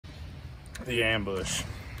The ambush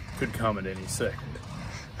could come at any second.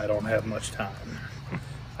 I don't have much time.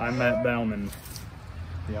 I'm Matt Baumann,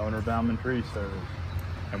 the owner of Baumann Tree Service,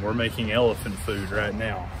 and we're making elephant food right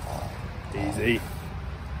now. Easy,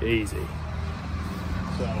 easy.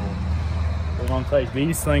 So we're gonna take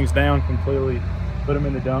these things down completely, put them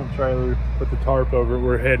in the dump trailer, put the tarp over it.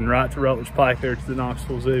 We're heading right to Rutledge Pike there to the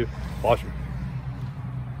Knoxville Zoo. Watch them.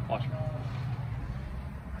 Watch them.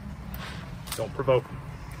 Don't provoke them.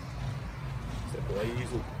 Step away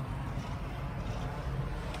easily.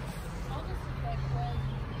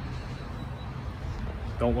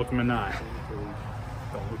 Don't look them in the eye.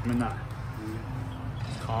 Don't look them in the eye.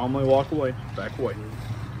 Just calmly walk away. Back away.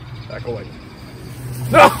 Back away.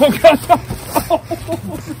 No!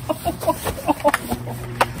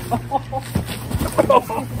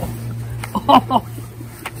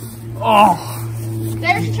 Oh.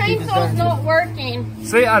 Their chainsaw's not working.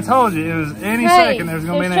 See, I told you, it was any second there's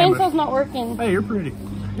gonna be an ambush. Chainsaw's not working. Hey, you're pretty.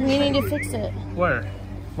 You need to fix it. Where?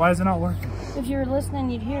 Why is it not working? If you were listening,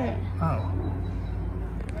 you'd hear it. Oh.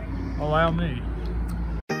 Allow me.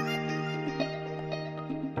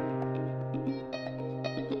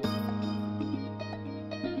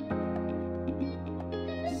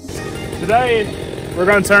 Today, we're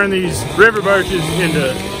going to turn these river birches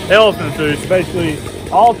into elephant food. So basically,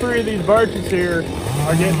 all three of these birches here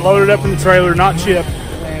are getting loaded up in the trailer, not chipped.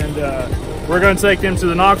 And we're going to take them to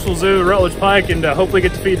the Knoxville Zoo, Rutledge Pike, and hopefully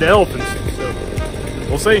get to feed the elephants. So,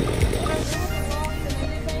 we'll see.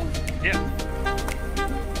 Yeah.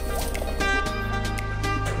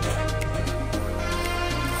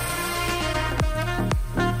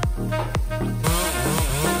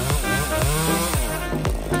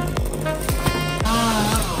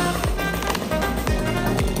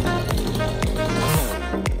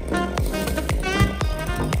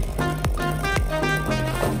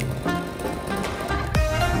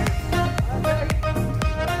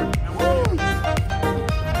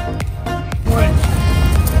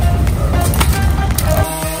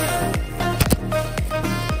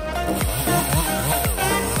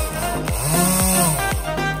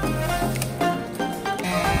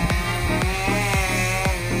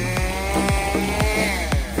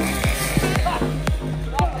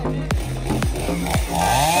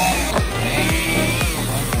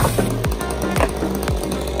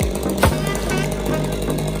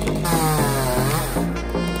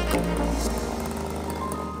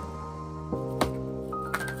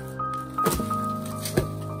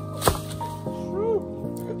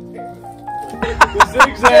 The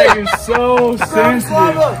zigzag is so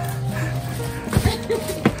sensitive.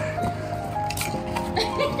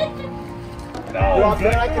 No, I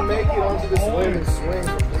think I can make it onto this limb and swing.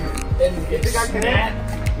 And you think I can?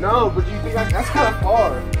 No, but you think that's kind of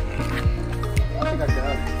far. I think I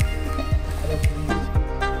got it.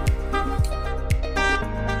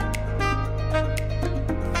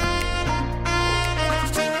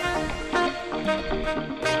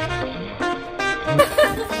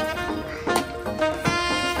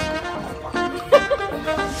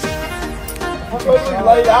 I'm totally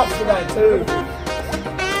laid out for that too.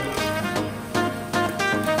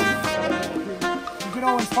 You can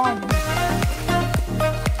always find me.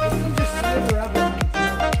 You can just slither out there.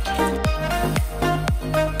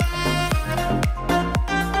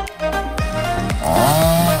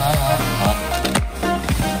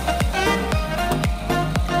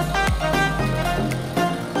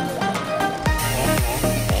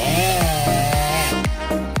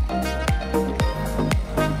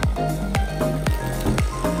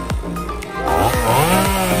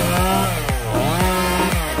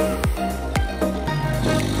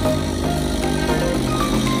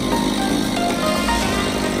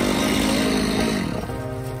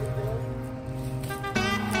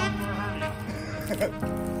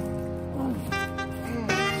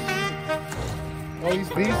 Oh, he's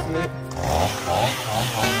beasting it.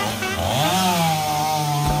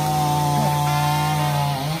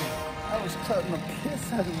 I was cutting the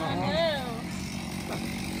piss out of my arm.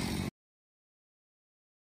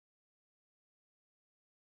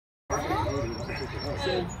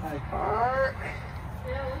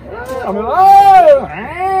 I'm alive!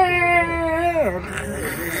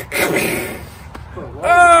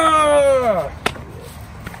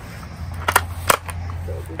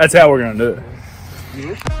 That's how we're gonna do it.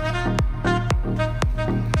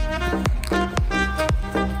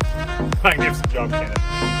 Magnificent job, Kenneth.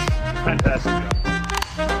 Fantastic job.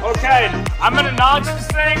 Okay, I'm gonna notch this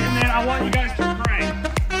thing and then I want you guys to crank.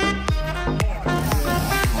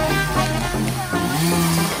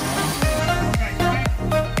 Okay, crank.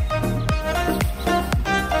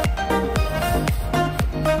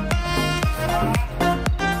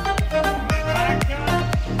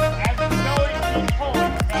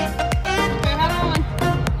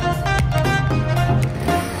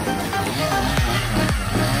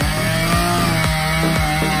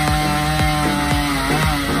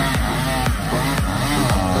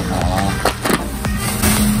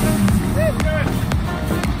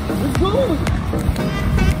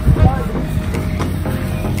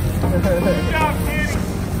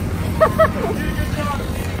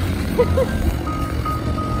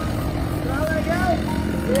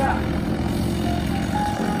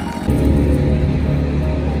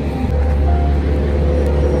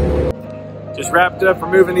 just wrapped up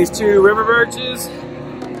removing these 2 river birches.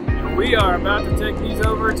 And we are about to take these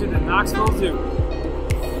over to the Knoxville Zoo.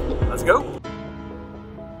 Let's go.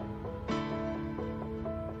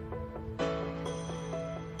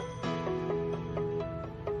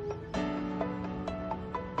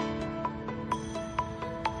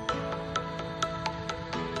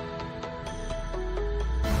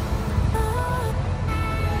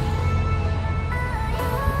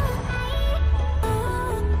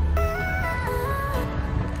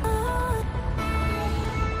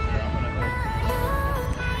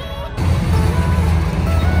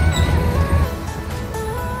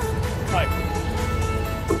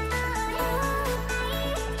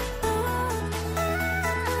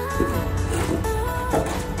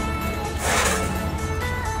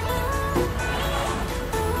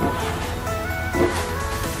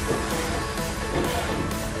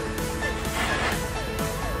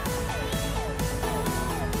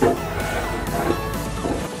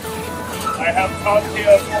 I have taught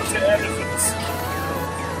here for the elephants.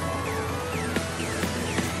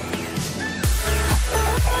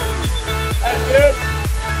 That's good.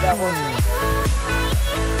 That one.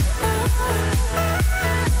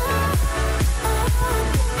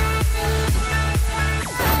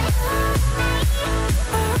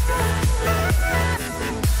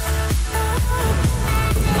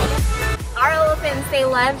 They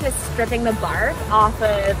love just stripping the bark off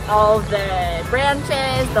of all of the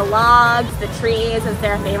branches, the logs, the trees is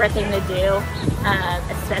their favorite thing to do,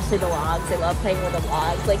 especially the logs. They love playing with the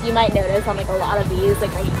logs. Like you might notice on like a lot of these,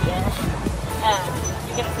 like right here,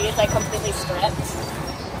 you can see it's like completely stripped.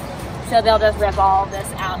 So they'll just rip all this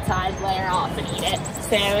outside layer off and eat it.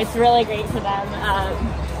 So it's really great for them.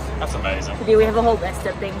 That's amazing. We have a whole list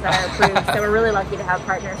of things that are approved, so we're really lucky to have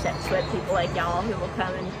partnerships with people like y'all who will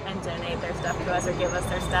come and donate their stuff to us or give us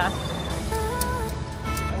their stuff.